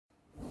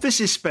This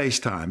is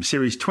SpaceTime,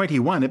 Series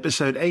 21,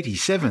 Episode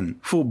 87,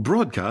 for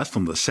broadcast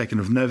on the 2nd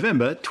of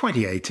November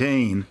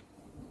 2018.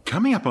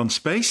 Coming up on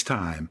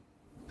SpaceTime,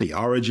 the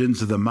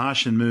origins of the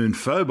Martian moon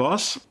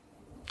Phobos,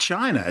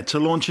 China to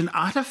launch an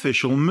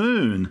artificial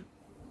moon,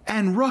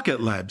 and Rocket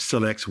Lab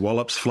selects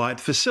Wallops Flight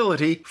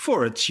Facility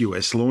for its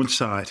US launch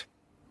site.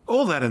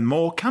 All that and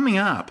more coming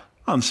up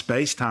on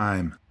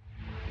SpaceTime.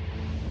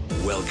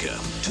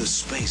 Welcome to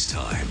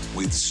SpaceTime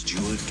with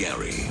Stuart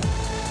Gary.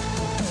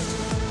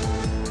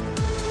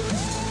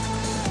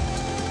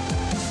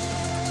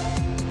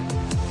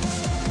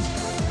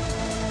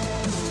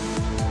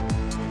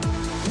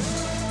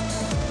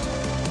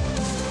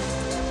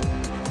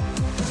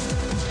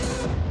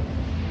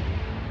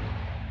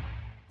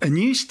 A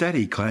new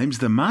study claims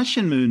the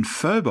Martian moon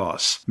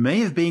Phobos may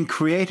have been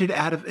created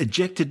out of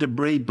ejected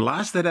debris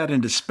blasted out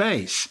into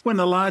space when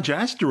a large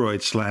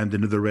asteroid slammed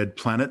into the red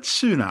planet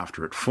soon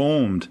after it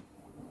formed.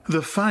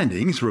 The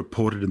findings,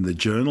 reported in the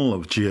Journal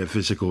of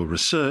Geophysical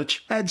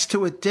Research, adds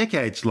to a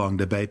decades-long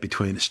debate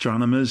between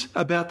astronomers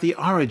about the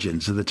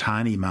origins of the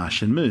tiny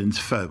Martian moons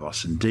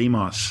Phobos and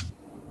Deimos.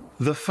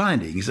 The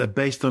findings are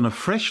based on a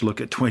fresh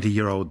look at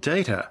 20-year-old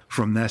data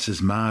from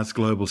NASA's Mars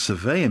Global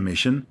Surveyor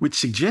mission, which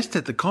suggests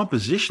that the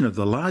composition of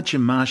the larger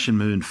Martian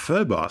moon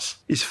Phobos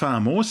is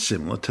far more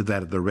similar to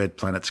that of the red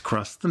planet's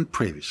crust than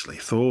previously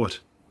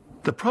thought.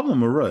 The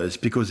problem arose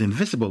because in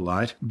visible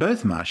light,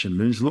 both Martian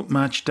moons look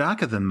much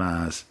darker than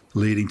Mars,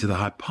 leading to the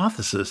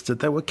hypothesis that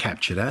they were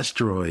captured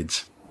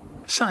asteroids.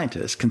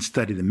 Scientists can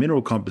study the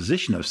mineral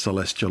composition of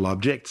celestial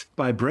objects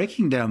by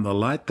breaking down the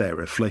light they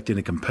reflect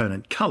into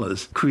component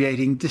colours,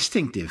 creating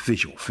distinctive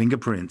visual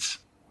fingerprints.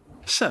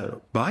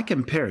 So, by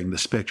comparing the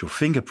spectral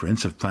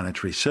fingerprints of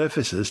planetary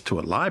surfaces to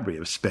a library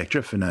of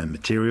spectra for known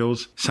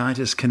materials,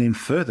 scientists can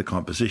infer the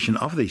composition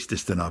of these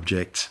distant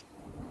objects.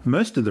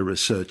 Most of the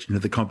research into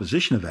the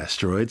composition of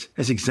asteroids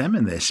has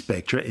examined their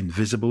spectra in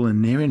visible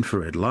and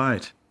near-infrared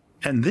light.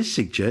 And this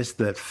suggests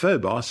that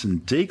Phobos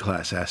and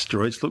D-class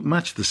asteroids look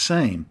much the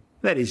same.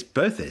 That is,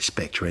 both their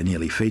spectra are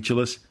nearly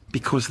featureless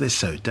because they're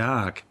so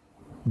dark.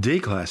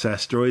 D-class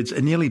asteroids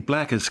are nearly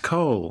black as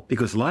coal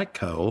because, like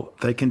coal,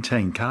 they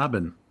contain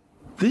carbon.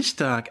 This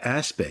dark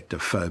aspect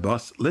of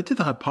Phobos led to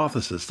the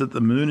hypothesis that the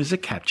moon is a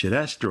captured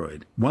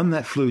asteroid, one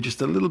that flew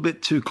just a little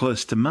bit too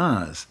close to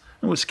Mars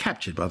and was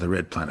captured by the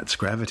red planet's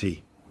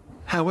gravity.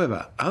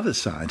 However, other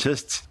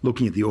scientists,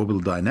 looking at the orbital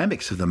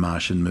dynamics of the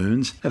Martian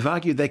moons, have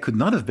argued they could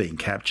not have been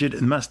captured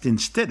and must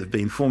instead have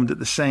been formed at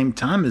the same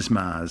time as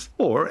Mars,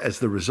 or as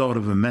the result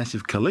of a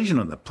massive collision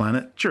on the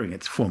planet during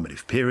its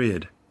formative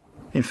period.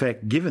 In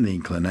fact, given the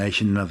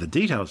inclination and other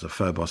details of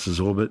Phobos'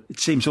 orbit, it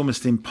seems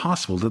almost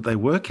impossible that they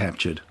were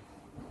captured.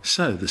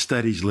 So, the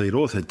study's lead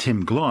author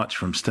Tim Glotch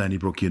from Stony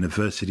Brook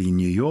University in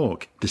New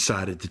York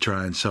decided to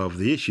try and solve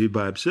the issue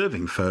by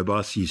observing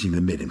Phobos using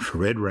the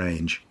mid-infrared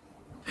range.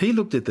 He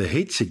looked at the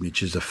heat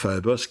signatures of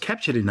Phobos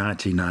captured in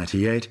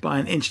 1998 by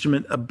an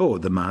instrument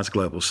aboard the Mars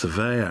Global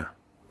Surveyor.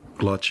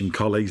 Glotch and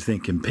colleagues then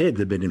compared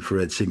the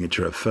mid-infrared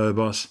signature of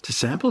Phobos to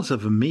samples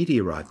of a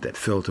meteorite that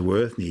fell to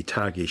Earth near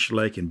Tagish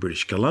Lake in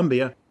British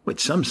Columbia,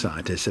 which some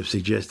scientists have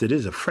suggested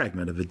is a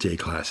fragment of a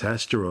D-class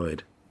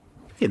asteroid.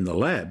 In the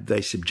lab,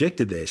 they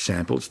subjected their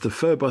samples to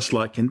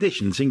Phobos-like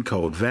conditions in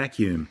cold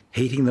vacuum,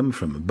 heating them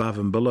from above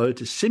and below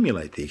to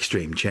simulate the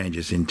extreme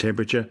changes in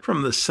temperature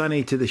from the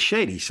sunny to the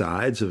shady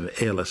sides of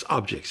airless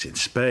objects in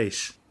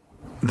space.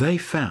 They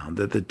found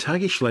that the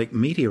Tagish Lake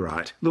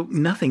meteorite looked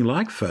nothing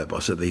like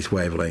Phobos at these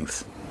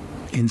wavelengths.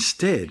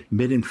 Instead,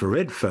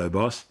 mid-infrared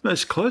Phobos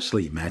most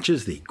closely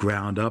matches the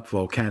ground-up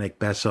volcanic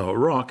basalt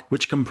rock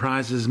which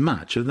comprises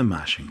much of the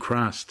Martian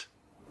crust.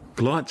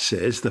 Glotch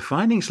says the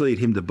findings lead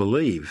him to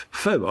believe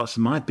Phobos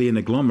might be an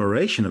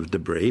agglomeration of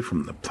debris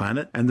from the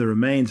planet and the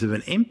remains of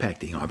an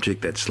impacting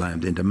object that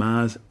slammed into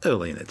Mars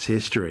early in its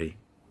history.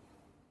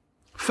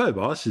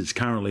 Phobos is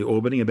currently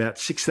orbiting about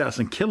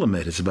 6,000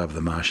 kilometres above the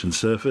Martian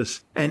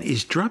surface and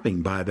is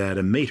dropping by about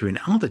a metre in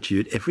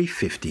altitude every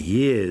 50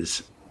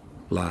 years.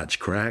 Large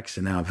cracks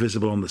are now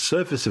visible on the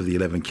surface of the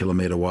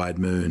 11-kilometre wide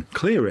moon,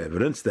 clear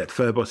evidence that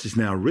Phobos is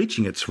now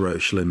reaching its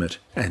Roche limit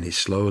and is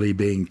slowly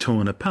being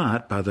torn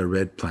apart by the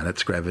red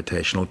planet's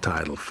gravitational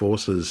tidal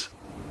forces.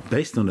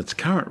 Based on its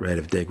current rate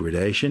of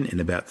degradation, in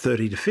about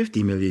 30 to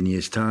 50 million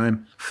years'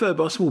 time,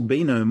 Phobos will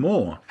be no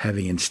more,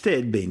 having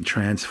instead been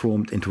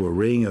transformed into a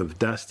ring of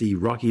dusty,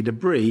 rocky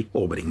debris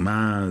orbiting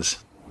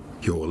Mars.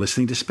 You're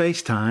listening to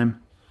Space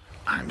Time.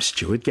 I'm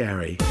Stuart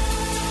Gary.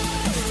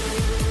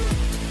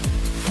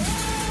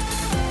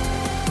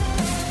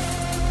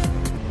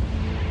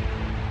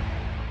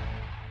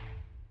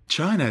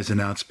 China has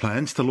announced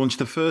plans to launch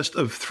the first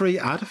of 3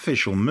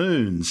 artificial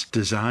moons,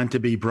 designed to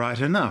be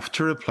bright enough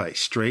to replace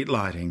street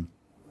lighting.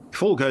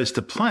 If all goes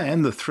to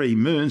plan, the 3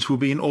 moons will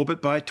be in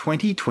orbit by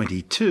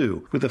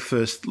 2022, with the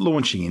first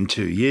launching in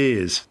 2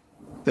 years.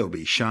 They'll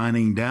be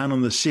shining down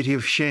on the city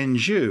of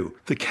Shenzhou,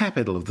 the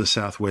capital of the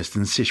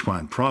southwestern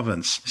Sichuan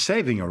province,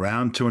 saving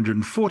around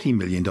 $240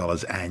 million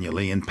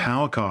annually in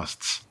power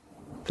costs.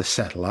 The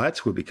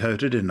satellites will be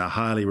coated in a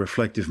highly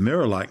reflective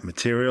mirror-like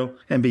material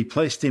and be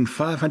placed in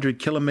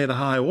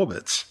 500-kilometre-high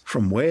orbits,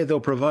 from where they'll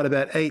provide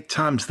about 8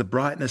 times the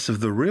brightness of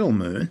the real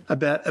moon,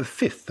 about a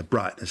fifth the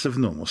brightness of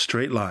normal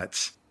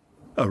streetlights.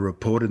 A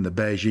report in the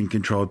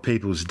Beijing-controlled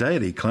People's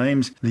Daily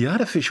claims the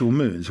artificial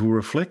moons will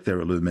reflect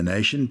their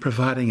illumination,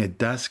 providing a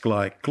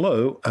dusk-like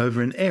glow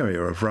over an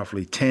area of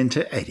roughly 10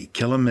 to 80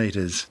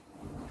 kilometres.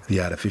 The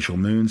artificial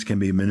moons can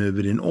be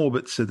manoeuvred in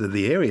orbit so that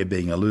the area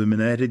being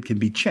illuminated can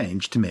be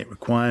changed to meet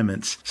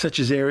requirements, such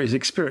as areas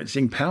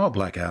experiencing power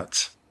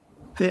blackouts.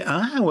 There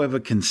are, however,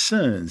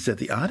 concerns that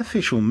the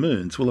artificial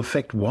moons will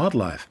affect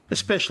wildlife,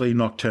 especially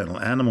nocturnal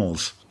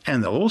animals,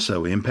 and they'll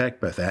also impact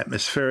both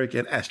atmospheric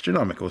and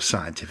astronomical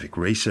scientific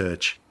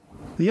research.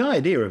 The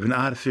idea of an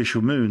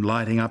artificial moon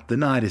lighting up the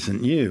night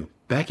isn't new.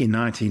 Back in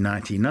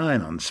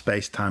 1999, on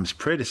SpaceTime's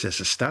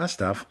predecessor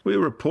StarStuff, we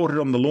reported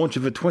on the launch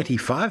of a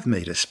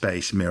 25-metre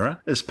space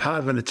mirror as part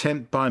of an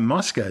attempt by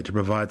Moscow to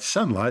provide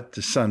sunlight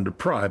to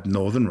sun-deprived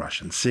northern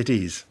Russian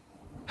cities.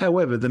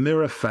 However, the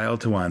mirror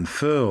failed to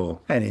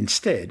unfurl and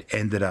instead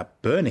ended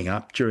up burning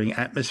up during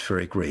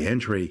atmospheric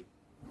re-entry.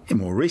 In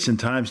more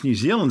recent times, New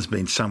Zealand's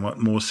been somewhat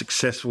more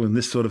successful in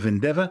this sort of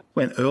endeavour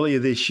when earlier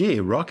this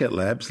year Rocket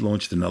Labs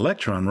launched an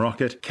Electron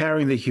rocket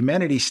carrying the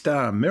Humanity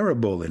Star mirror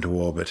ball into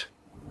orbit.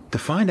 To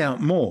find out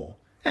more,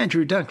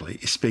 Andrew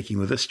Dunkley is speaking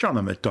with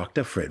astronomer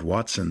Dr. Fred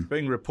Watson.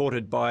 Being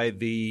reported by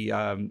the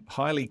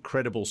highly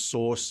credible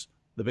source,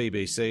 the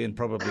BBC, and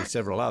probably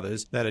several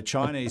others, that a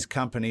Chinese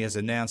company has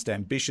announced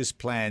ambitious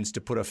plans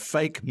to put a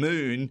fake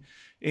moon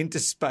into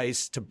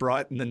space to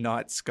brighten the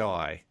night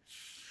sky.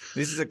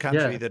 This is a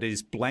country that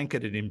is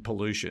blanketed in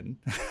pollution.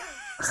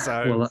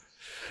 So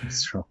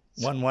that's true.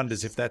 One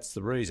wonders if that's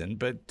the reason.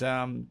 But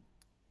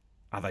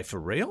are they for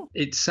real?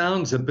 It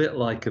sounds a bit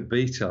like a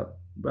beat-up.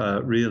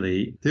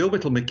 Really, the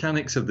orbital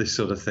mechanics of this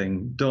sort of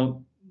thing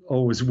don't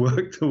always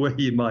work the way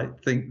you might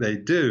think they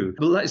do.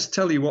 But let's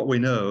tell you what we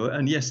know.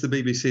 And yes, the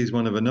BBC is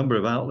one of a number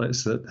of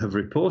outlets that have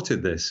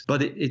reported this,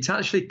 but it's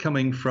actually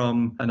coming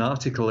from an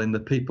article in the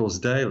People's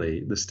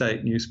Daily, the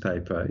state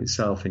newspaper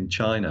itself in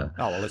China.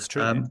 Oh, well, that's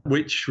true.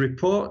 Which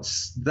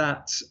reports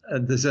that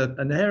there's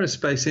an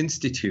aerospace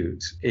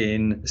institute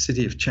in the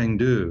city of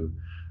Chengdu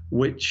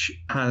which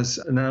has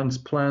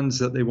announced plans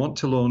that they want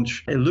to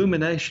launch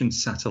illumination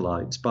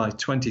satellites by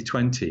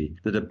 2020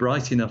 that are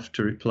bright enough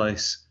to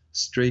replace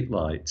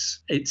streetlights.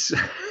 It's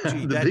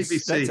Gee,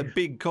 that's a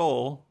big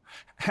call.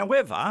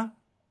 However,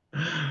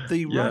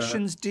 the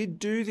Russians did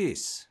do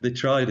this. They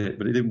tried it,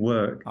 but it didn't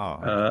work.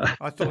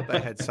 I thought they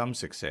had some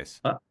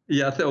success.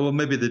 I thought, well,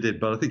 maybe they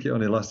did, but I think it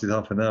only lasted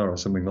half an hour or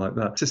something like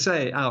that. To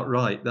say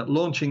outright that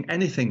launching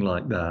anything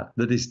like that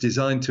is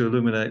designed to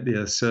illuminate the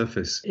Earth's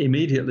surface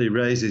immediately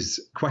raises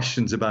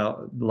questions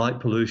about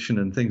light pollution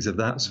and things of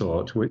that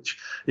sort, which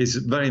is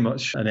very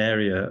much an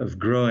area of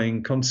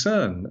growing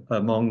concern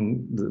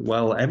among,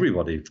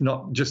 everybody,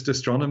 not just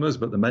astronomers,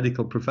 but the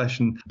medical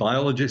profession,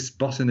 biologists,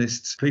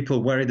 botanists,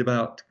 people worried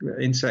about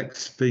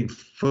insects being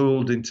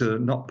fooled into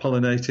not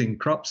pollinating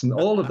crops and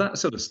all of that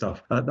sort of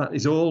stuff. That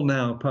is all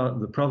now part of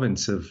the province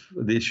of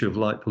the issue of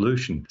light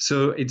pollution.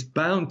 So it's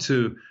bound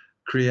to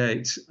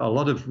create a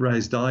lot of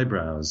raised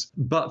eyebrows,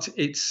 but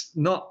it's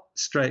not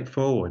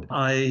straightforward.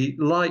 I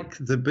like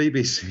the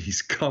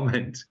BBC's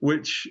comment,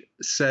 which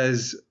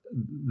says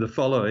the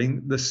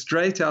following: the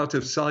straight out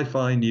of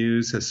sci-fi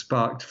news has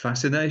sparked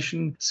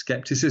fascination,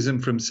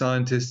 skepticism from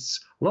scientists,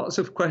 lots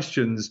of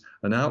questions,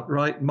 and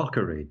outright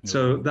mockery.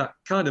 So that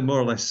kind of more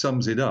or less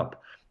sums it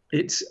up.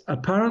 It's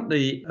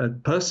apparently a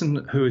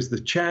person who is the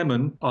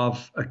chairman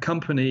of a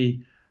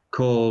company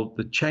called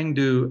the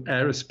Chengdu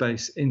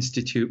Aerospace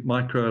Institute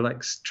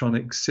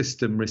Microelectronic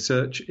System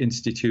Research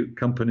Institute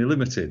Company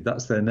Limited.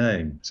 That's their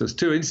name. So there's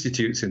two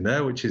institutes in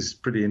there, which is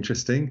pretty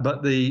interesting.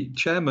 But the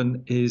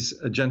chairman is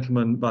a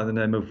gentleman by the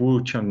name of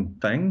Wu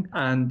Chengfeng,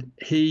 and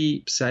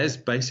he says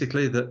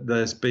basically that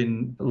there's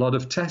been a lot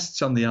of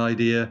tests on the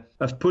idea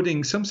of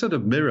putting some sort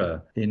of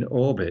mirror in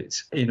orbit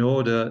in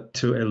order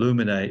to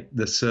illuminate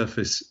the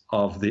surface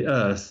of the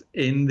Earth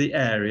in the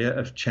area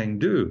of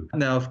Chengdu.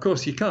 Now, of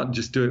course, you can't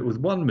just do it with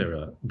one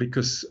mirror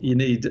because you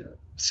need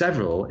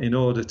several in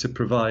order to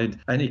provide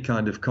any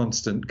kind of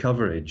constant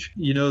coverage.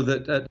 You know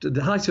that at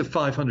the height of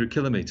 500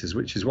 kilometers,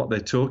 which is what they're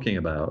talking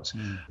about,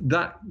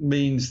 that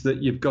means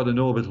that you've got an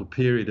orbital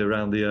period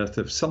around the Earth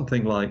of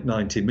something like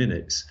 90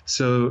 minutes.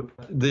 So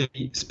the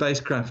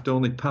spacecraft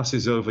only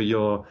passes over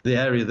the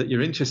area that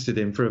you're interested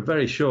in for a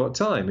very short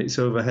time. It's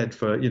overhead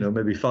for,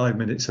 maybe 5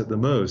 minutes at the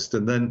most,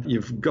 and then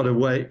you've got to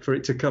wait for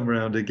it to come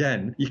around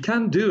again. You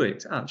can do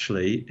it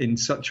actually in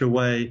such a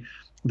way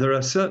There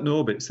are certain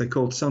orbits, they're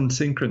called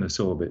sun-synchronous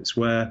orbits,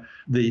 where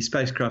the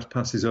spacecraft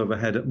passes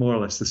overhead at more or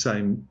less the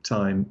same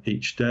time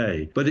each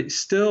day. But it's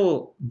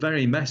still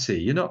very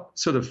messy. You're not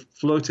sort of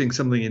floating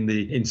something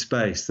in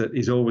space that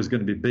is always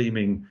going to be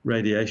beaming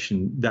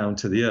radiation down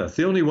to the Earth.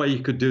 The only way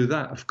you could do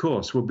that, of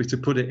course, would be to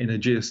put it in a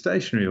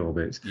geostationary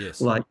orbit,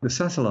 like the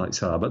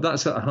satellites are. But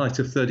that's at a height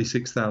of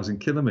 36,000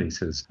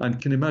 kilometers.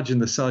 And can you imagine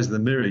the size of the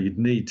mirror you'd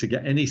need to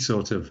get any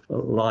sort of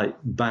light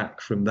back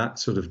from that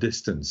sort of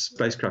distance?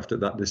 Spacecraft at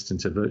that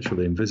distance are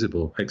virtually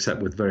invisible,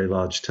 except with very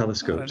large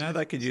telescopes. I know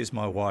they could use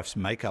my wife's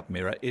makeup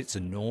mirror. It's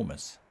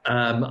enormous.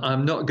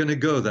 I'm not going to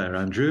go there,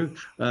 Andrew,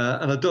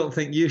 and I don't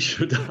think you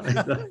should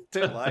either.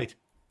 Too late.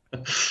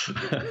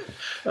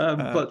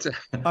 But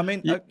I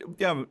mean,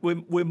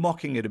 we're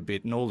mocking it a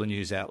bit, and all the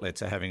news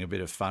outlets are having a bit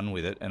of fun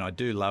with it. And I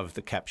do love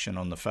the caption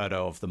on the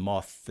photo of the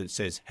moth that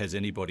says, "Has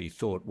anybody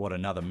thought what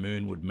another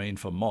moon would mean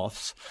for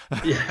moths?"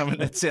 Yeah. I mean,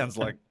 that sounds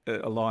like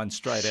a line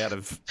straight out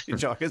of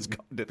Hitchhiker's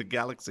Guide to the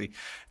Galaxy.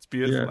 It's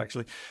beautiful,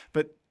 actually.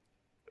 But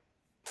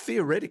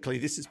theoretically,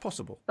 this is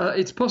possible.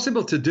 It's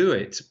possible to do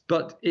it,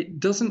 but it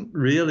doesn't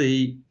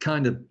really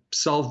kind of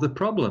solve the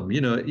problem.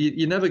 You know,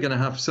 you're never going to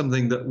have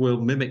something that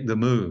will mimic the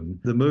moon.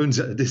 The moon's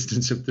at a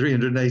distance of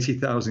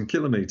 380,000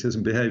 kilometers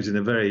and behaves in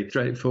a very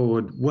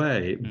straightforward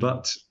way.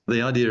 But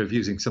the idea of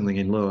using something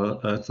in low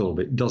Earth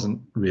orbit doesn't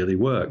really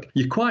work.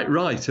 You're quite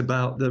right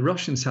about the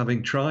Russians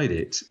having tried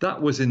it.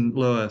 That was in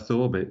low Earth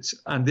orbit.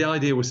 And the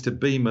idea was to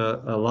beam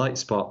a light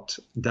spot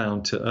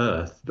down to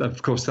Earth.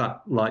 Of course,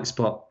 that light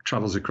spot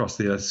travels across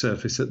the Earth's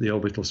surface at the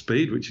orbital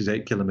speed, which is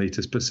 8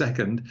 kilometers per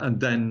second. And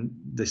then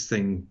this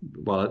thing,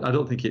 well, I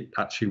don't think it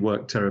actually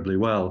worked terribly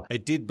well.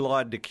 It did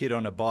blind a kid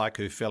on a bike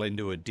who fell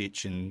into a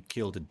ditch and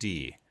killed a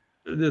deer.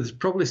 There's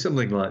probably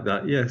something like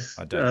that, yes.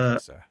 I don't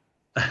think so.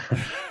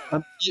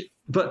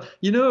 But,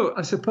 you know,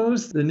 I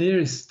suppose the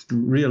nearest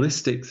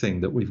realistic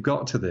thing that we've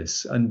got to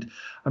this, and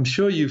I'm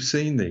sure you've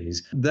seen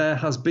these, there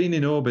has been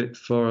in orbit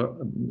for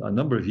a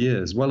number of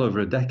years, well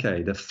over a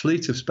decade, a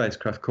fleet of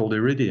spacecraft called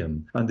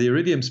Iridium. And the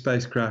Iridium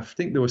spacecraft, I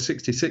think there were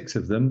 66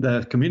 of them.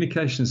 They're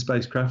communication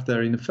spacecraft.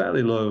 They're in a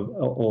fairly low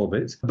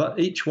orbit, but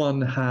each one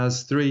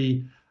has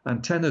 3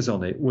 antennas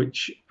on it,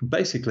 which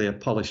basically are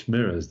polished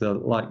mirrors. They're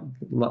like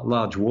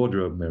large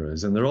wardrobe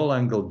mirrors, and they're all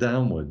angled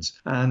downwards.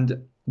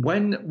 And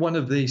when one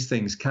of these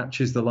things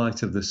catches the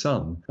light of the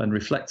sun and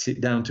reflects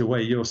it down to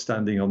where you're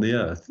standing on the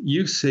Earth,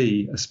 you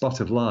see a spot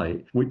of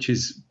light, which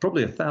is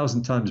probably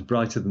 1,000 times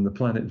brighter than the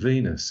planet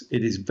Venus.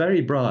 It is very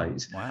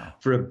bright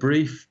for a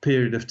brief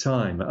period of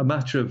time, a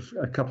matter of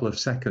a couple of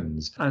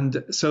seconds.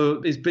 And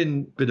so it's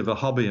been a bit of a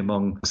hobby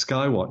among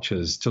sky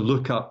watchers to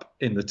look up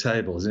in the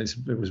tables, and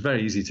it was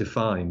very easy to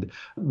find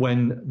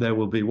when there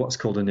will be what's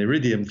called an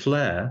iridium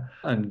flare,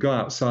 and go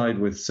outside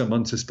with some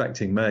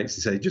unsuspecting mates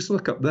and say, just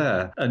look up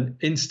there, and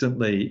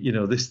instantly, you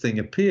know, this thing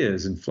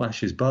appears and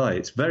flashes by.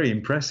 It's very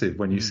impressive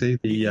when you see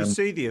the... You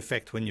see the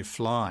effect when you're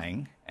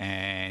flying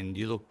and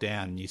you look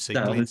down and you see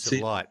glints of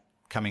light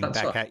coming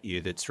back at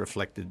you that's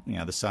reflected, you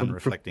know, the sun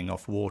reflecting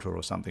off water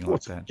or something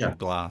like that, or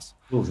glass.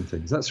 And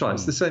things. That's right.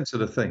 It's the same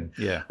sort of thing.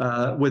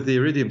 Yeah. With the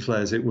Iridium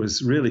flares, it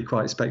was really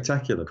quite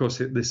spectacular. Of course,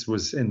 this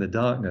was in the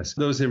darkness.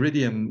 Those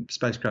Iridium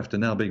spacecraft are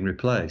now being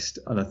replaced,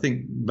 and I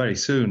think very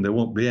soon there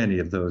won't be any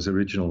of those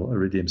original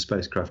Iridium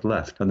spacecraft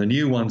left. And the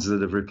new ones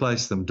that have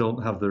replaced them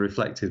don't have the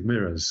reflective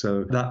mirrors,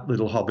 so that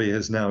little hobby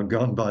has now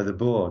gone by the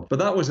board. But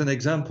that was an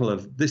example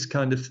of this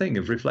kind of thing,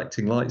 of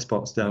reflecting light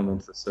spots down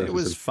onto the surface. It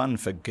was fun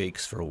for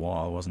geeks for a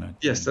while, wasn't it?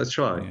 Yes, that's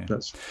right. Yeah.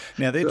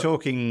 Now, they're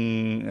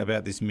talking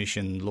about this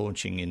mission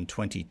launching in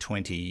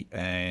 2020,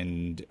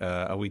 and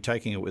are we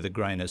taking it with a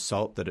grain of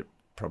salt that it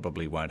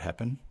probably won't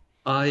happen?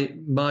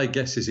 My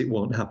guess is it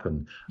won't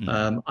happen.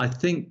 I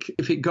think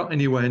if it got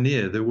anywhere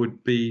near, there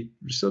would be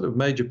sort of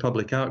major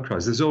public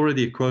outcries. There's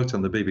already a quote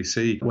on the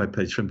BBC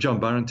webpage from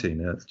John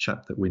Barentine, a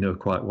chap that we know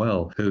quite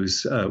well,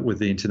 who's with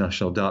the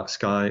International Dark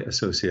Sky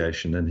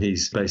Association, and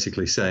he's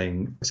basically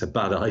saying it's a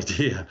bad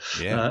idea,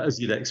 as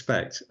you'd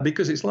expect,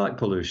 because it's light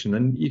pollution,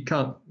 and you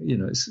can't, you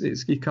know,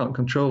 you can't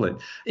control it.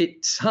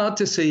 It's hard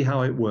to see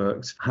how it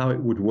works, how it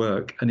would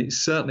work, and it's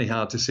certainly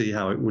hard to see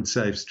how it would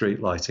save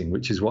street lighting,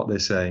 which is what they're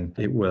saying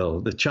it will.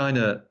 The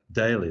China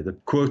Daily, they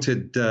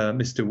quoted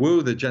Mr.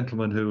 Wu, the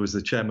gentleman who was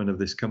the chairman of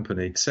this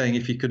company, saying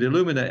if you could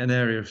illuminate an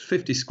area of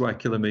 50 square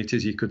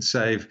kilometers, you could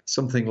save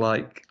something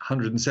like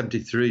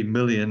 $173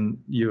 million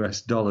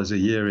a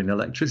year in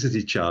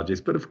electricity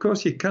charges. But of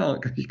course you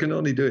can't, because you can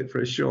only do it for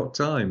a short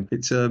time.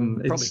 It's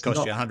probably cost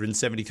you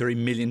 $173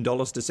 million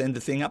to send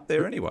the thing up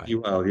there anyway.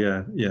 Well,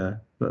 yeah.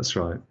 That's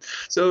right.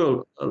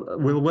 So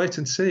we'll wait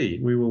and see.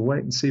 We will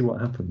wait and see what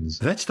happens.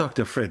 That's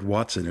Dr. Fred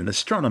Watson, an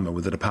astronomer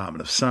with the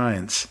Department of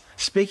Science,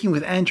 speaking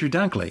with Andrew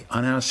Dunkley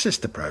on our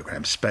sister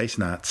program, Space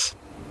Nuts.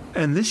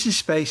 And this is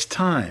Space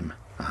Time.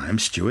 I'm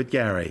Stuart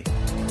Gary.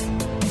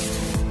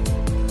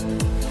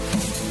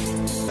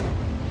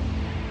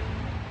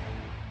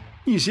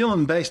 New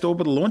Zealand-based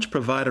orbital launch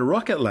provider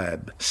Rocket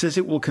Lab says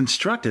it will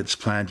construct its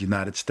planned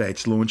United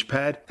States launch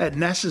pad at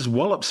NASA's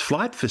Wallops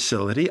Flight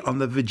Facility on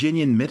the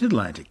Virginian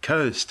mid-Atlantic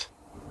coast.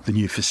 The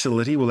new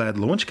facility will add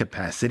launch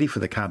capacity for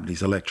the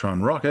company's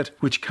Electron rocket,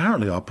 which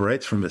currently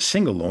operates from a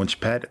single launch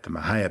pad at the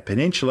Mahia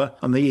Peninsula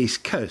on the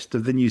east coast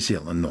of the New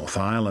Zealand North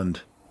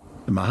Island.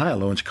 The Mahia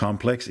Launch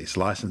Complex is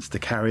licensed to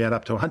carry out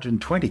up to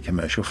 120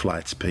 commercial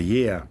flights per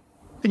year.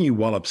 The new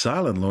Wallops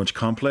Island Launch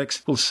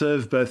Complex will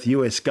serve both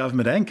US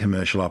government and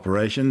commercial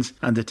operations,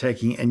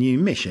 undertaking a new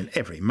mission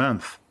every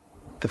month.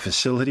 The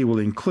facility will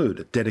include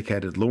a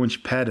dedicated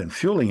launch pad and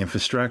fueling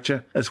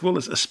infrastructure, as well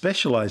as a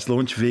specialised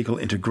launch vehicle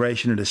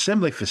integration and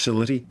assembly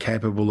facility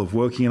capable of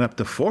working on up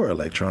to 4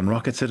 Electron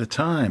rockets at a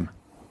time.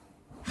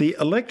 The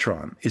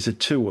Electron is a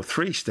 2- or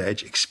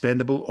 3-stage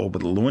expendable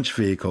orbital launch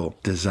vehicle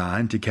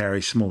designed to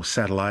carry small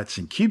satellites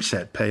and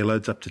CubeSat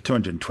payloads up to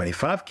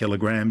 225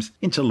 kilograms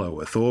into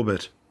low Earth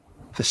orbit.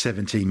 The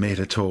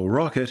 17-metre-tall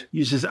rocket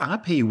uses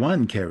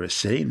RP-1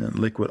 kerosene and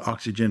liquid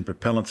oxygen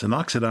propellants and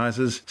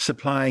oxidizers,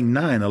 supplying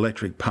 9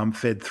 electric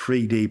pump-fed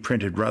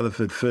 3D-printed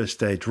Rutherford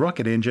first-stage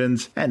rocket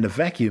engines and a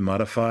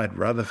vacuum-modified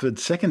Rutherford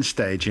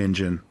second-stage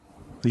engine.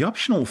 The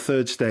optional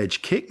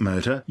third-stage kick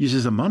motor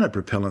uses a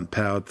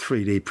monopropellant-powered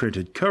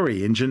 3D-printed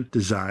Curie engine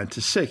designed to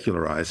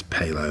circularize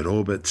payload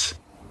orbits.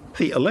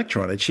 The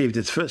Electron achieved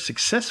its first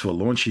successful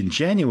launch in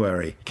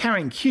January,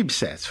 carrying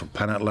CubeSats for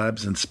Planet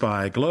Labs and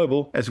Spire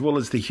Global, as well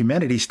as the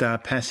Humanity Star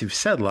passive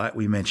satellite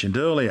we mentioned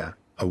earlier,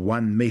 a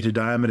 1-metre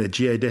diameter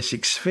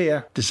geodesic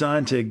sphere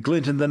designed to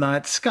glint in the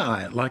night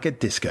sky like a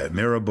disco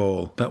mirror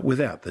ball, but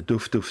without the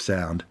doof-doof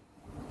sound.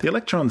 The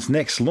Electron's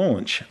next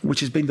launch, which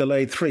has been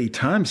delayed 3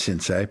 times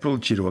since April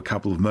due to a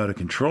couple of motor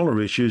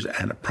controller issues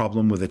and a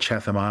problem with the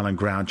Chatham Island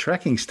ground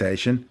tracking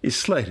station, is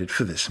slated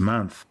for this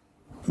month.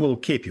 We'll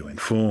keep you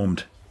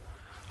informed.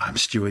 I'm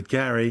Stuart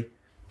Gary.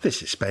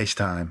 This is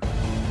SpaceTime.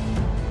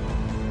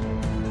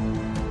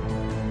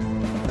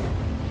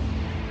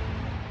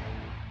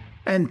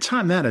 And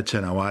time now to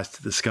turn our eyes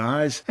to the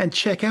skies and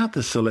check out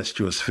the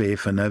celestial sphere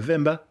for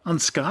November on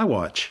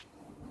Skywatch.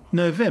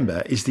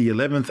 November is the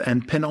 11th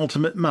and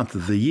penultimate month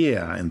of the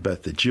year in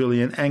both the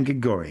Julian and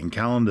Gregorian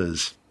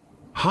calendars.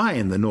 High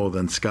in the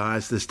northern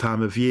skies this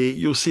time of year,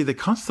 you'll see the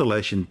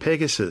constellation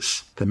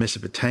Pegasus, the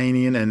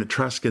Mesopotamian and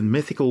Etruscan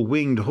mythical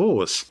winged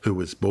horse, who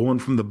was born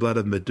from the blood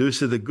of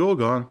Medusa the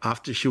Gorgon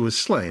after she was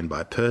slain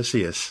by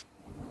Perseus.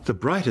 The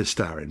brightest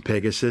star in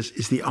Pegasus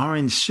is the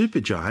orange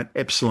supergiant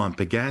Epsilon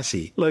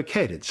Pegasi,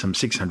 located some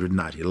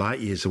 690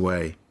 light-years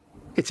away.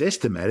 It's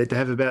estimated to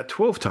have about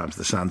 12 times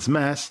the Sun's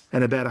mass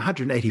and about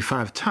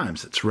 185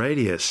 times its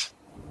radius.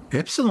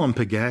 Epsilon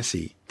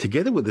Pegasi,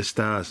 together with the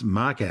stars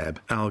Markab,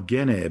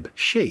 Algenib,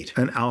 Sheet,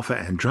 and Alpha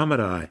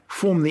Andromedae,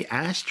 form the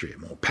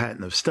astrium or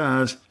pattern of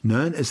stars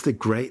known as the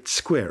Great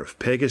Square of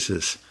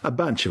Pegasus, a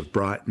bunch of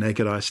bright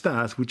naked-eye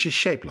stars which are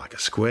shaped like a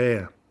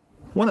square.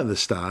 One of the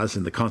stars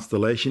in the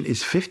constellation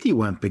is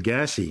 51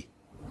 Pegasi.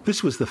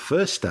 This was the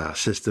first star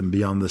system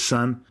beyond the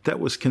Sun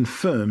that was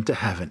confirmed to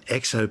have an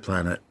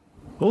exoplanet.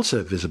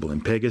 Also visible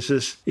in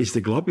Pegasus is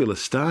the globular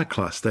star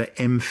cluster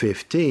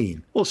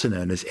M15, also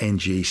known as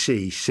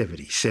NGC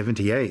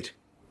 7078.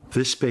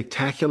 This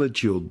spectacular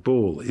jeweled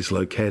ball is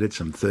located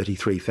some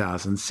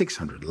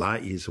 33,600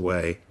 light-years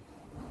away.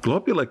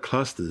 Globular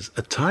clusters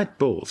are tight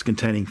balls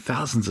containing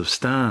thousands of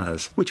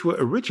stars, which were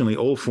originally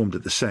all formed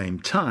at the same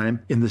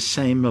time in the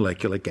same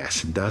molecular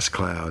gas and dust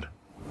cloud.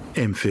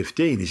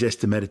 M15 is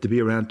estimated to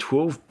be around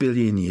 12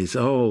 billion years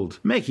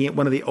old, making it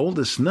one of the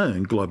oldest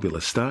known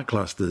globular star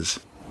clusters.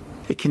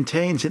 It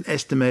contains an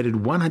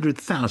estimated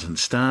 100,000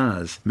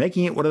 stars,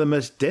 making it one of the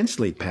most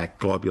densely packed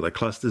globular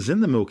clusters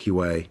in the Milky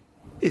Way.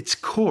 Its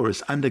core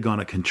has undergone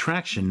a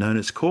contraction known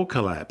as core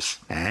collapse,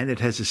 and it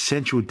has a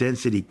central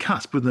density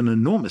cusp with an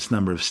enormous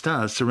number of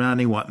stars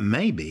surrounding what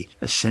may be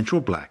a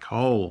central black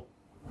hole.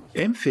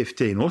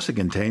 M15 also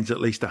contains at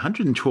least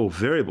 112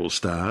 variable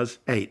stars,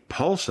 8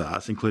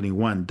 pulsars including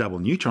 1 double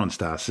neutron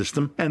star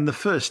system, and the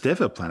first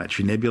ever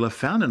planetary nebula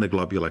found in a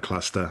globular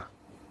cluster.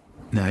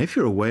 Now, if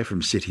you're away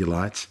from city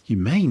lights, you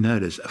may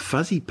notice a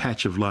fuzzy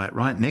patch of light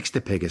right next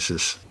to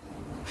Pegasus.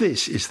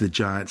 This is the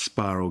giant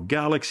spiral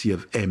galaxy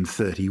of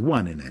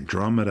M31 in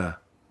Andromeda.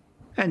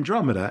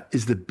 Andromeda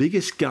is the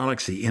biggest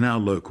galaxy in our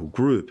local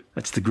group.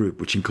 That's the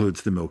group which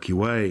includes the Milky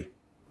Way.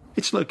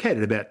 It's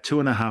located about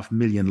 2.5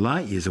 million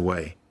light-years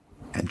away.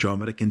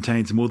 Andromeda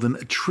contains more than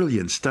 1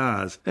 trillion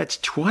stars. That's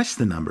twice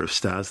the number of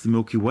stars the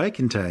Milky Way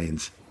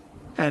contains.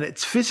 And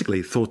it's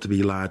physically thought to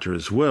be larger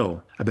as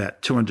well,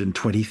 about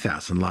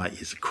 220,000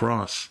 light-years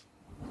across.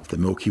 The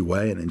Milky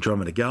Way and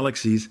Andromeda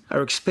galaxies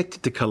are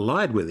expected to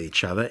collide with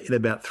each other in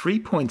about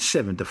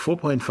 3.7 to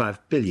 4.5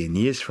 billion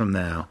years from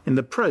now, in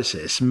the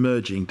process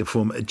merging to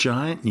form a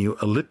giant new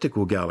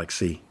elliptical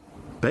galaxy.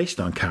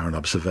 Based on current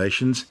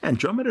observations,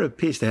 Andromeda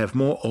appears to have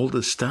more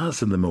older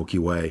stars than the Milky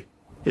Way.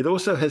 It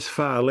also has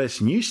far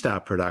less new star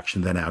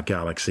production than our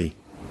galaxy.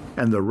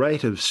 And the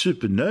rate of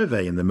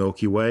supernovae in the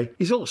Milky Way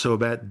is also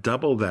about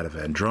double that of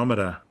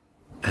Andromeda.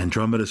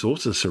 Andromeda is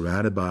also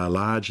surrounded by a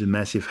large and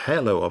massive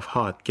halo of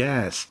hot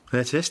gas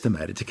that's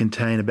estimated to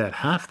contain about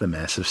half the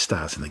mass of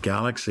stars in the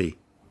galaxy.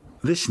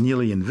 This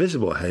nearly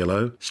invisible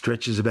halo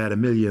stretches about 1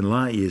 million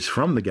light-years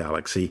from the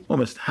galaxy,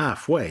 almost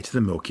halfway to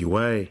the Milky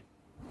Way.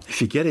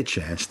 If you get a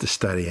chance to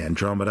study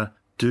Andromeda,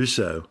 do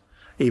so.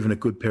 Even a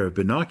good pair of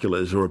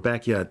binoculars or a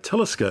backyard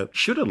telescope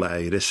should allow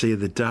you to see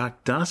the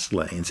dark dust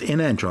lanes in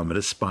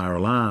Andromeda's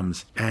spiral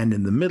arms, and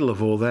in the middle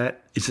of all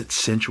that is its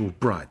central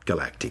bright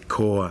galactic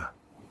core.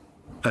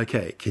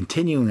 Okay,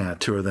 continuing our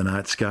tour of the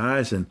night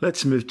skies, and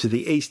let's move to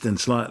the east and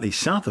slightly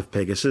south of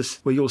Pegasus,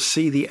 where you'll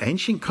see the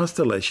ancient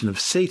constellation of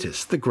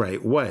Cetus, the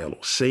great whale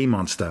or sea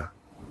monster.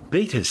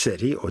 Beta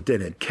Ceti, or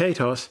Deneb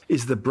Katos,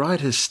 is the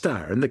brightest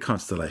star in the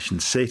constellation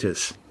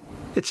Cetus.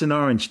 It's an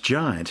orange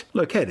giant,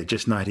 located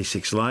just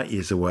 96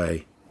 light-years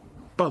away.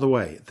 By the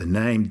way, the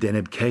name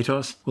Deneb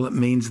Katos, well, it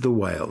means the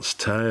whale's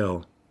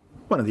tail.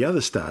 One of the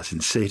other stars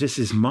in Cetus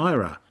is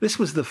Mira. This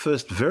was the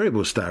first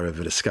variable star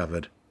ever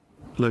discovered.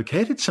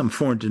 Located some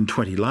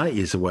 420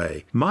 light-years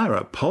away,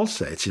 Mira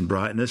pulsates in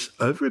brightness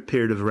over a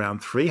period of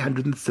around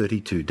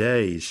 332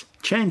 days,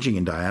 changing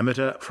in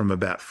diameter from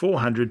about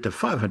 400 to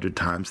 500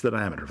 times the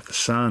diameter of the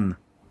Sun.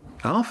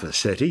 Alpha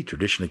Ceti,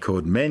 traditionally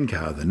called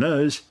Menkar the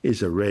Nose,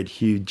 is a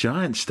red-hued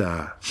giant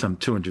star, some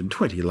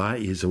 220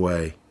 light-years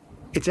away.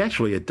 It's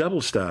actually a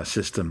double star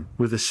system,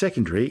 with the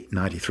secondary,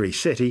 93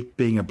 Ceti,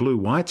 being a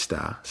blue-white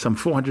star, some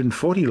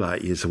 440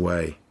 light-years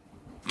away.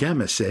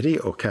 Gamma Ceti,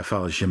 or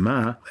Kafal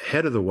Jamar, the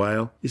head of the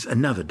whale, is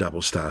another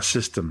double star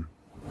system.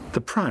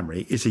 The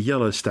primary is a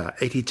yellow star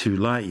 82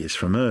 light-years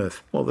from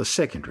Earth, while the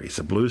secondary is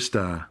a blue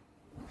star.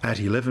 At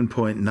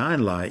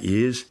 11.9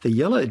 light-years, the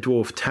yellow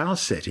dwarf Tau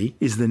Ceti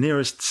is the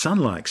nearest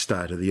Sun-like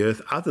star to the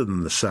Earth other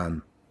than the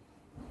Sun.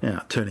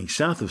 Now, turning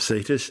south of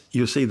Cetus,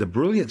 you'll see the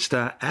brilliant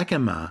star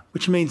Acamar,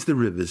 which means the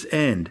river's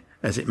end,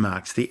 as it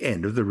marks the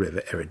end of the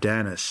river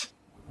Eridanus.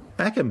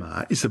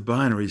 Acamar is a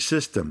binary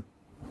system.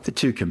 The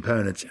two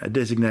components are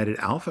designated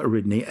Alpha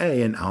Eridani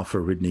A and Alpha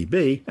Eridani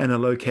B and are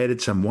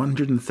located some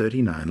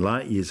 139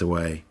 light-years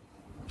away.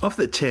 Of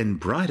the 10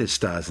 brightest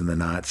stars in the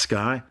night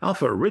sky,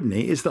 Alpha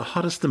Eridani is the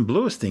hottest and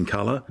bluest in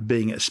colour,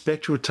 being a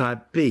spectral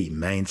type B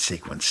main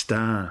sequence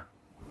star.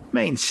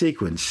 Main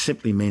sequence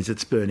simply means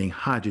it's burning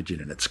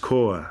hydrogen in its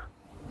core.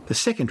 The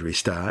secondary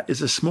star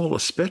is a smaller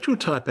spectral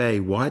type A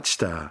white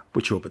star,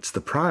 which orbits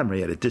the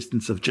primary at a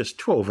distance of just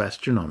 12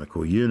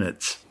 astronomical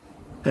units.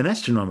 An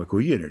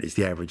astronomical unit is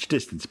the average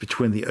distance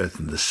between the Earth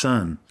and the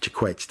Sun, which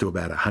equates to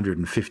about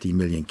 150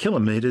 million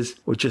kilometres,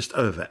 or just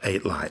over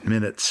 8 light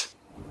minutes.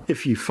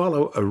 If you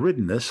follow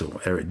Eridanus or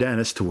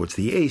Eridanus towards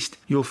the east,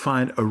 you'll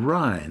find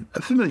Orion,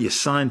 a familiar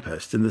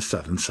signpost in the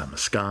southern summer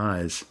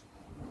skies.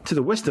 To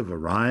the west of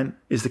Orion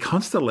is the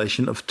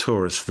constellation of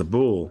Taurus the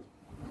Bull,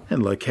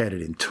 and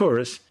located in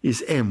Taurus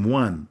is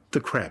M1, the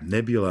Crab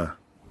Nebula.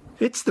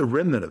 It's the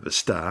remnant of a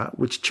star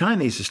which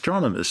Chinese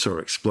astronomers saw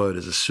explode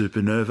as a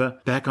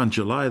supernova back on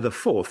July the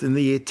 4th in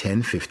the year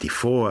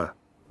 1054.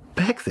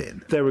 Back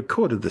then, they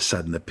recorded the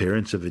sudden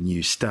appearance of a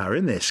new star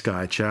in their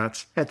sky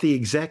charts at the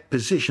exact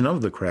position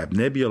of the Crab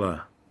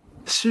Nebula.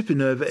 The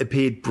supernova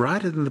appeared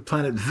brighter than the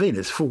planet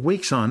Venus for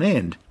weeks on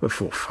end,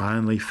 before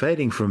finally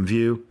fading from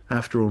view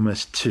after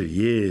almost 2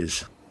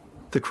 years.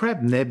 The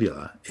Crab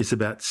Nebula is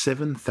about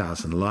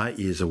 7,000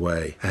 light-years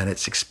away, and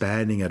it's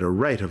expanding at a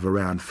rate of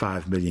around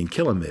 5 million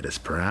kilometres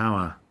per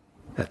hour.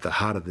 At the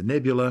heart of the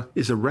nebula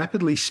is a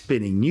rapidly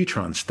spinning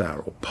neutron star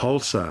or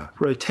pulsar,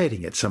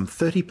 rotating at some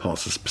 30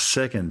 pulses per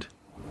second.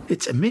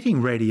 It's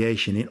emitting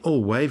radiation in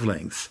all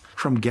wavelengths,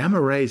 from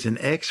gamma rays and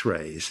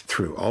X-rays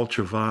through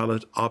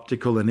ultraviolet,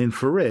 optical and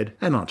infrared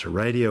and onto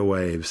radio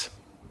waves.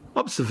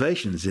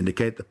 Observations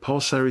indicate the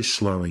pulsar is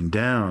slowing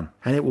down,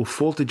 and it will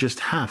fall to just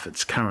half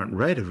its current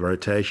rate of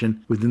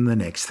rotation within the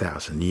next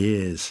 1,000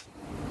 years.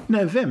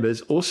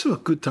 November's also a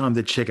good time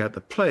to check out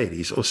the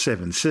Pleiades or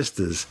Seven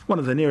Sisters, one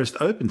of the nearest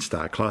open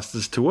star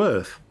clusters to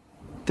Earth.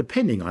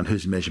 Depending on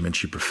whose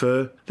measurements you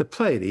prefer, the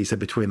Pleiades are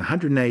between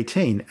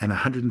 118 and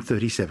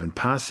 137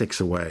 parsecs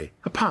away,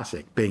 a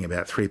parsec being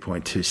about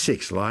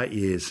 3.26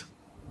 light-years.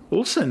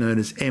 Also known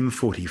as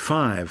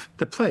M45,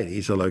 the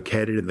Pleiades are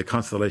located in the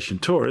constellation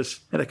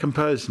Taurus and are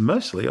composed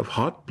mostly of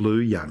hot blue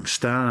young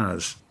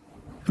stars.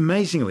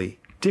 Amazingly,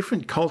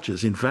 different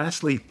cultures in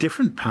vastly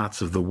different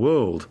parts of the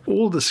world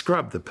all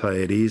describe the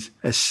Pleiades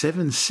as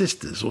seven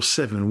sisters or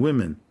seven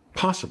women,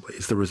 possibly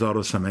as the result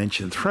of some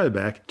ancient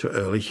throwback to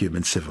early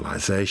human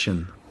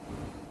civilization.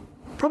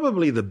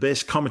 Probably the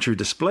best cometary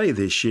display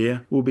this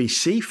year will be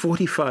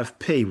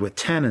C45P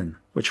Watanan,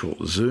 which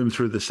will zoom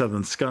through the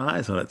southern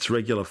skies on its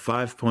regular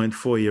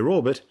 5.4-year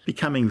orbit,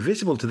 becoming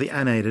visible to the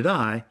unaided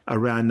eye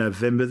around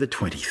November the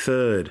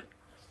 23rd.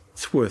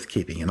 It's worth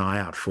keeping an eye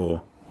out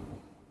for.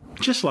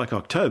 Just like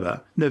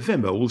October,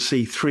 November will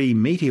see 3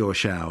 meteor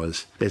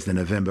showers. There's the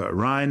November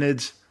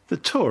Orionids, the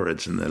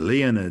Taurids and the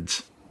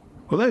Leonids.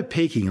 Although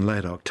peaking in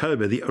late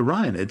October, the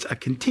Orionids are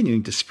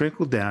continuing to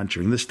sprinkle down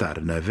during the start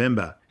of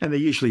November, and they're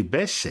usually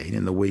best seen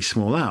in the wee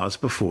small hours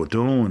before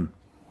dawn.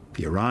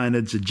 The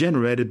Orionids are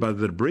generated by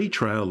the debris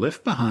trail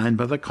left behind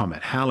by the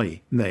comet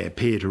Halley, and they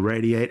appear to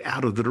radiate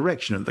out of the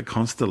direction of the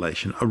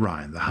constellation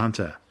Orion the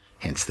Hunter,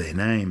 hence their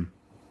name.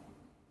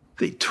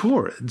 The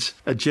Taurids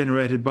are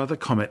generated by the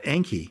comet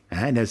Enki,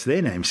 and as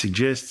their name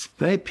suggests,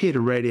 they appear to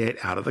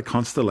radiate out of the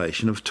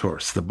constellation of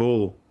Taurus the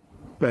Bull.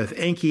 Both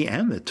Encke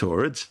and the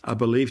Taurids are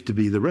believed to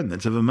be the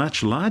remnants of a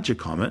much larger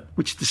comet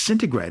which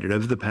disintegrated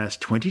over the past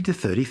 20 to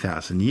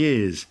 30,000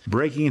 years,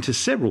 breaking into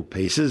several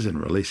pieces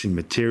and releasing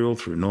material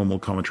through normal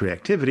cometary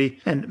activity,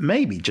 and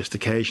maybe just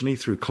occasionally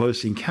through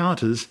close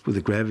encounters with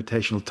the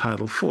gravitational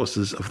tidal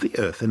forces of the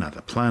Earth and other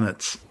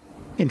planets.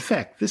 In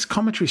fact, this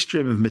cometary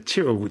stream of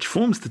material which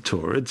forms the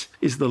Taurids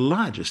is the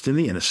largest in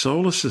the inner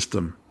solar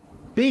system.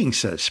 Being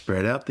so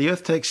spread out, the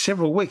Earth takes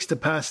several weeks to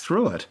pass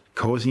through it,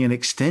 causing an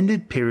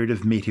extended period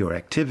of meteor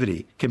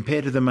activity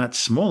compared to the much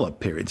smaller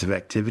periods of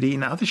activity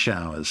in other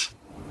showers.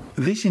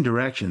 These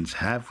interactions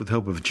have, with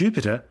help of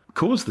Jupiter,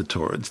 caused the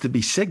Taurids to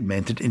be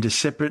segmented into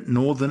separate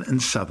northern and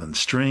southern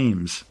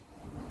streams.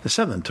 The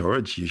southern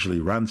Taurids usually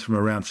runs from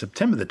around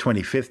September the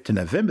 25th to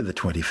November the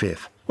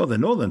 25th, while the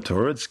northern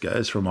Taurids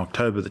goes from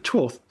October the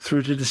 12th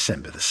through to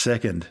December the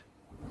 2nd.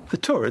 The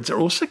Taurids are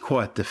also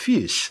quite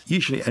diffuse,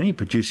 usually only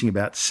producing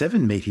about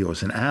 7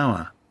 meteors an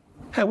hour.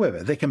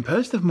 However, they're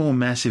composed of more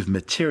massive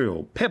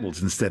material,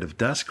 pebbles instead of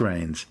dust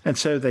grains, and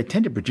so they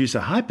tend to produce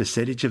a high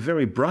percentage of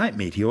very bright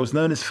meteors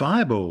known as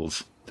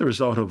fireballs, the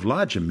result of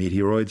larger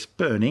meteoroids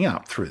burning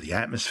up through the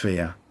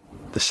atmosphere.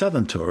 The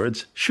southern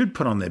Taurids should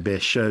put on their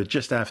best show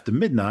just after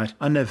midnight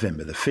on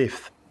November the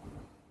 5th.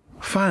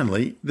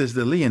 Finally, there's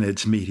the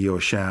Leonids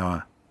meteor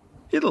shower.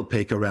 It'll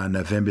peak around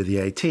November the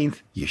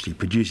 18th, usually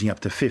producing up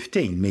to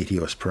 15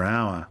 meteors per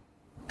hour.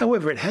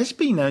 However, it has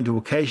been known to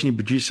occasionally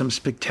produce some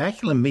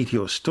spectacular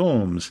meteor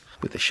storms,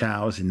 with the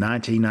showers in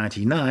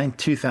 1999,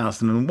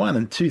 2001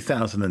 and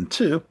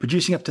 2002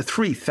 producing up to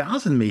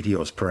 3,000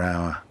 meteors per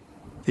hour.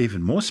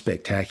 Even more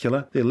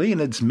spectacular, the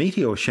Leonids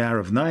meteor shower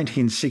of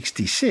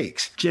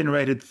 1966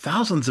 generated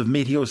thousands of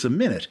meteors a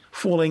minute,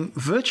 falling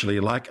virtually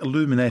like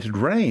illuminated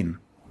rain.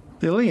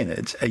 The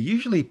Leonids are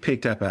usually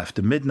picked up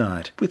after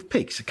midnight, with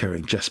peaks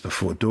occurring just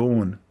before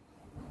dawn.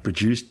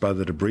 Produced by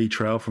the debris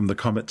trail from the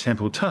comet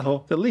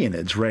Tempel-Tuttle, the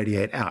Leonids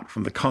radiate out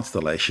from the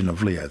constellation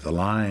of Leo the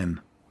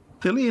Lion.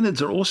 The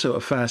Leonids are also a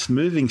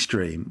fast-moving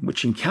stream,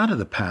 which encounter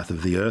the path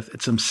of the Earth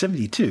at some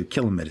 72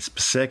 kilometers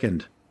per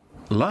second.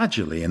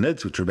 Larger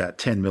Leonids, which are about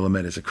 10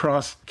 millimeters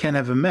across, can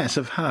have a mass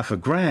of half a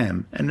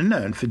gram and are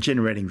known for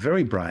generating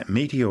very bright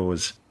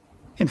meteors.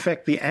 In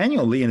fact, the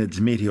annual Leonids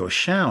meteor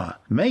shower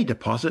may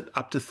deposit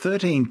up to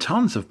 13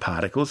 tons of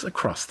particles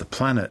across the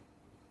planet.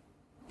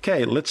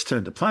 Okay, let's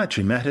turn to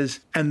planetary matters,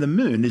 and the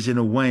Moon is in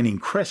a waning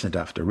crescent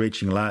after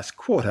reaching last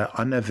quarter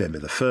on November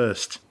the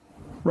 1st.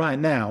 Right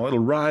now, it'll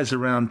rise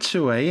around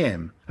 2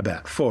 a.m.,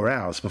 about 4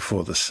 hours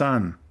before the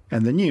Sun,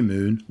 and the new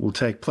Moon will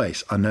take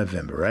place on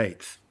November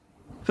 8th.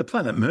 The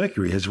planet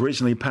Mercury has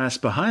recently passed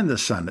behind the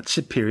Sun at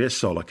superior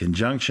solar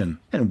conjunction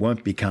and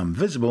won't become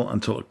visible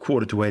until at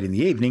 7:45 in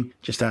the evening,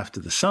 just after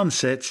the Sun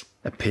sets,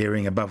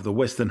 appearing above the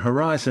western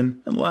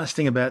horizon and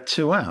lasting about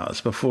 2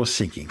 hours before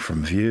sinking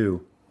from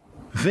view.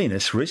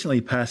 Venus recently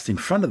passed in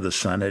front of the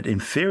Sun at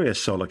inferior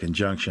solar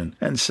conjunction,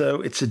 and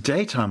so it's a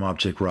daytime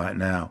object right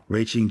now,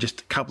 reaching just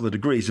a couple of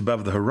degrees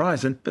above the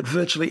horizon, but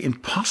virtually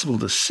impossible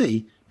to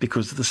see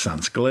because of the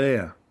Sun's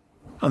glare.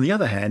 On the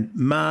other hand,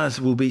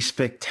 Mars will be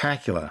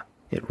spectacular.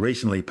 It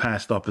recently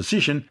passed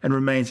opposition and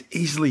remains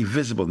easily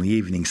visible in the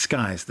evening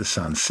sky as the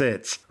Sun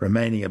sets,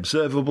 remaining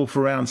observable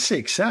for around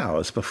 6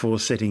 hours before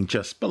setting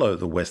just below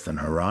the western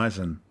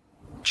horizon.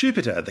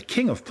 Jupiter, the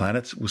king of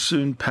planets, will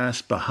soon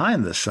pass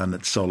behind the Sun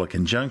at solar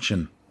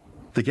conjunction.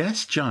 The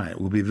gas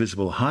giant will be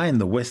visible high in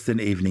the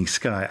western evening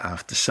sky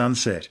after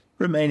sunset,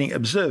 remaining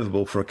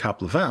observable for a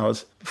couple of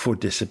hours before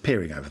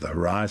disappearing over the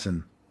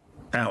horizon.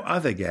 Our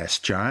other gas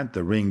giant,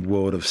 the ringed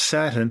world of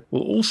Saturn,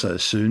 will also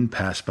soon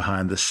pass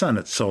behind the Sun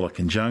at solar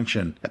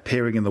conjunction,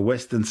 appearing in the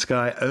western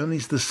sky only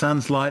as the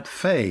Sun's light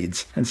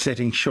fades and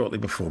setting shortly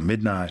before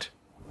midnight.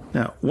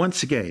 Now,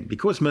 once again,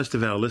 because most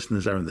of our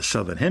listeners are in the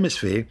southern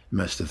hemisphere,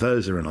 most of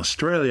those are in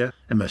Australia,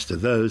 and most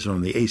of those are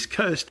on the east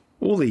coast,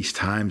 all these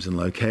times and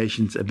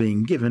locations are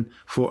being given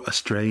for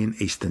Australian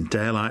Eastern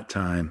Daylight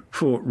Time,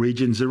 for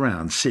regions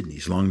around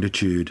Sydney's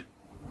longitude.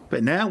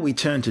 But now we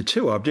turn to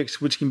two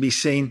objects which can be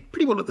seen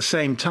pretty well at the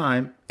same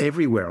time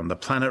everywhere on the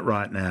planet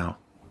right now.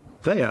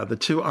 They are the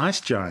two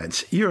ice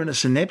giants,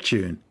 Uranus and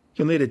Neptune.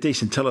 You'll need a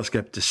decent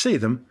telescope to see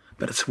them,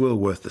 but it's well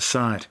worth the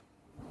sight.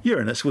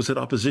 Uranus was at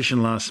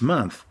opposition last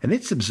month, and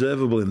it's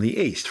observable in the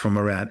east from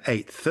around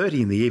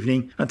 8:30 in the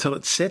evening until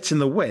it sets in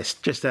the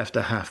west just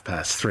after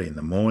 3:30 in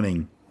the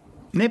morning.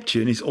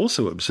 Neptune is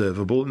also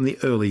observable in the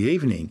early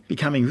evening,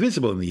 becoming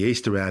visible in the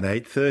east around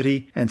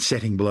 8:30 and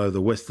setting below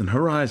the western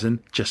horizon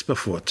just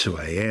before 2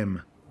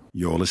 a.m.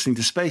 You're listening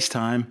to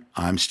SpaceTime.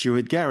 I'm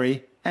Stuart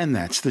Gary, and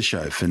that's the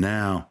show for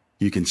now.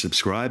 You can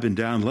subscribe and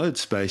download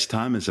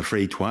SpaceTime as a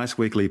free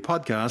twice-weekly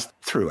podcast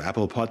through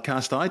Apple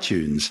Podcast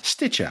iTunes,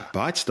 Stitcher,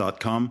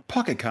 Bytes.com,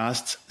 Pocket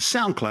Casts,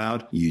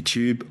 SoundCloud,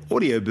 YouTube,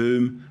 Audio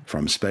Boom,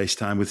 from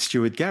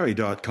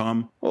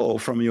SpaceTimeWithStuartGary.com, or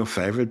from your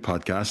favorite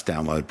podcast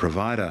download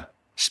provider.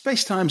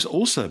 SpaceTime's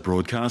also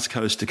broadcast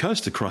coast to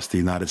coast across the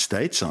United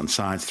States on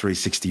Science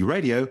 360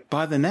 Radio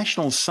by the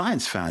National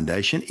Science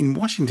Foundation in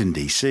Washington,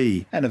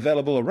 D.C., and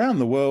available around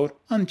the world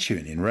on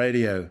TuneIn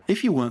Radio.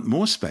 If you want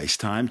more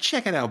SpaceTime,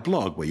 check out our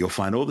blog where you'll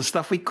find all the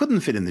stuff we couldn't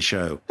fit in the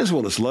show, as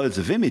well as loads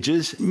of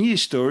images,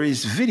 news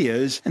stories,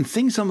 videos, and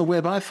things on the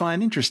web I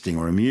find interesting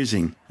or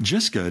amusing.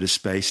 Just go to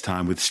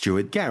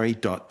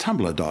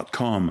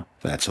spacetimewithstuartgary.tumblr.com.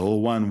 That's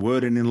all one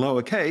word and in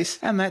lowercase,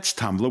 and that's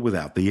Tumblr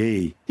without the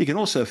E. You can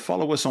also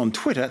follow us on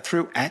Twitter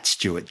through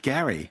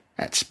 @StuartGary,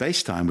 at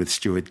SpaceTime with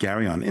Stuart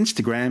Gary on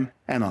Instagram,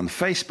 and on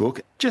Facebook,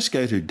 just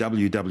go to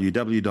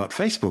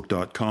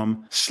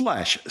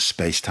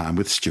www.facebook.com/SpaceTime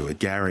with Stuart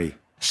Gary.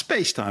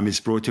 SpaceTime is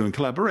brought to you in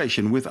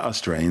collaboration with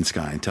Australian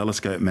Sky and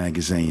Telescope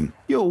magazine,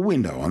 your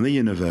window on the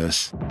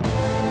universe.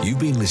 You've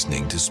been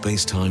listening to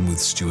SpaceTime with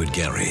Stuart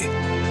Gary.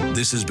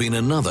 This has been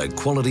another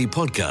quality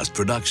podcast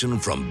production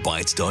from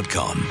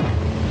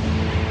Bytes.com.